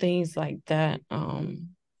little things like that. I've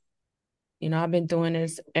been doing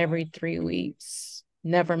this every 3 weeks,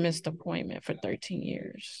 never missed an appointment for 13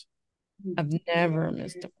 years. I've never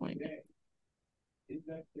missed an appointment.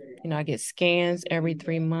 I get scans every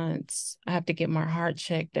 3 months. I have to get my heart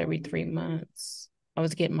checked every 3 months. I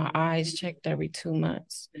was getting my eyes checked every 2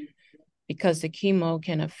 months because the chemo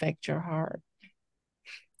can affect your heart.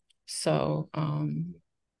 So,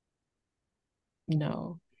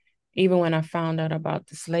 even when I found out about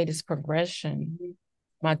this latest progression,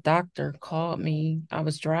 my doctor called me. I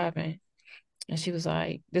was driving and she was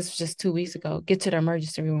like, this was just 2 weeks ago, get to the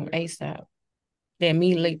emergency room ASAP. They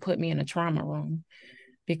immediately put me in a trauma room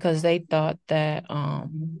because they thought that,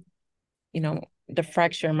 the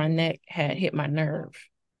fracture in my neck had hit my nerve,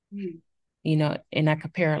 and that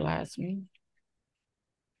could paralyze me.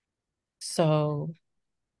 So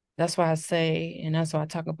that's why I say, and that's why I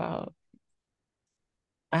talk about,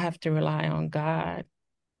 I have to rely on God,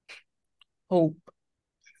 hope,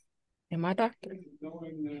 and my doctor.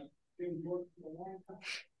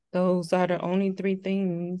 Those are the only 3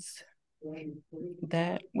 things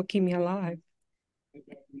that will keep me alive.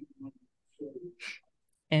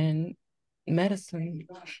 And medicine,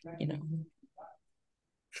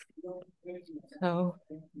 So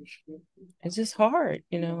it's just hard,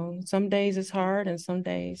 Some days it's hard and some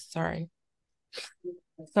days it's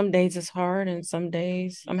hard and some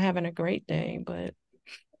days I'm having a great day, but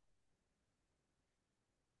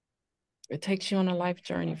it takes you on a life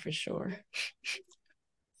journey for sure.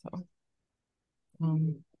 So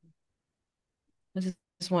I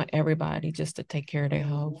just want everybody just to take care of their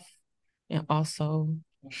health. And also,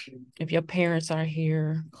 if your parents are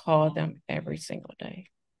here, call them every single day.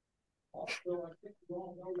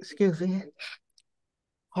 Excuse me.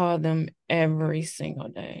 Call them every single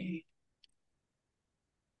day.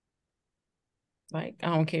 Like, I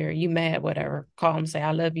don't care. You mad, whatever. Call them, say,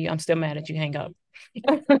 I love you. I'm still mad at you. Hang up.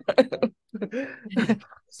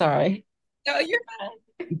 Sorry. No, you're fine.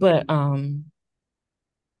 But call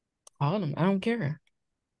them. I don't care.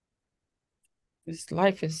 This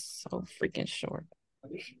life is so freaking short.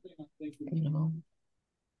 You know.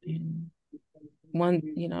 And one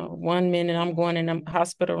minute I'm going in a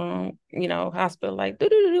hospital room, hospital like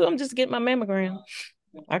I'm just getting my mammogram.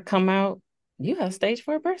 I come out, you have stage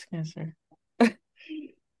 4 breast cancer. And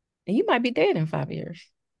you might be dead in 5 years.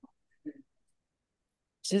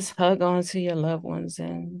 Just hug on to your loved ones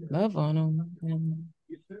and love on them, and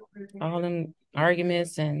all them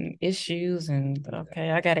arguments and issues. And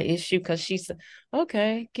okay, I got an issue because she said,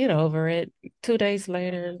 okay, get over it. 2 days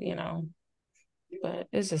later, but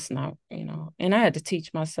it's just not, and I had to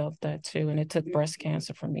teach myself that too. And it took breast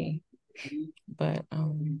cancer for me. But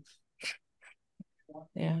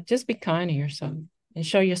yeah, just be kind to yourself and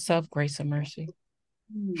show yourself grace and mercy.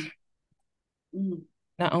 Mm.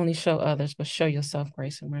 Not only show others, but show yourself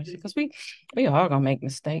grace and mercy. Because we all gonna make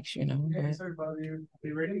mistakes,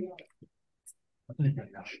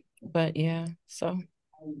 but yeah, so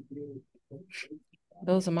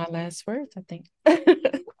those are my last words, I think.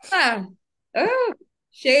 Oh,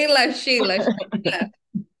 Sheila.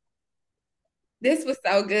 This was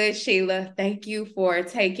so good, Sheila. Thank you for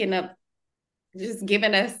taking up, just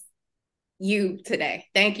giving us you today.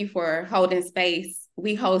 Thank you for holding space.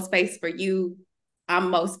 We hold space for you. I'm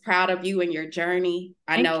most proud of you and your journey.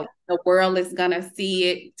 I Thank know you. the world is going to see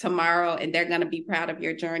it tomorrow and they're going to be proud of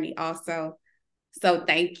your journey also. So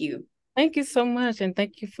thank you. Thank you so much. And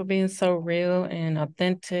thank you for being so real and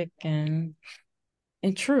authentic and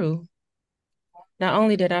true. Not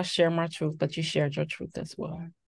only did I share my truth, but you shared your truth as well.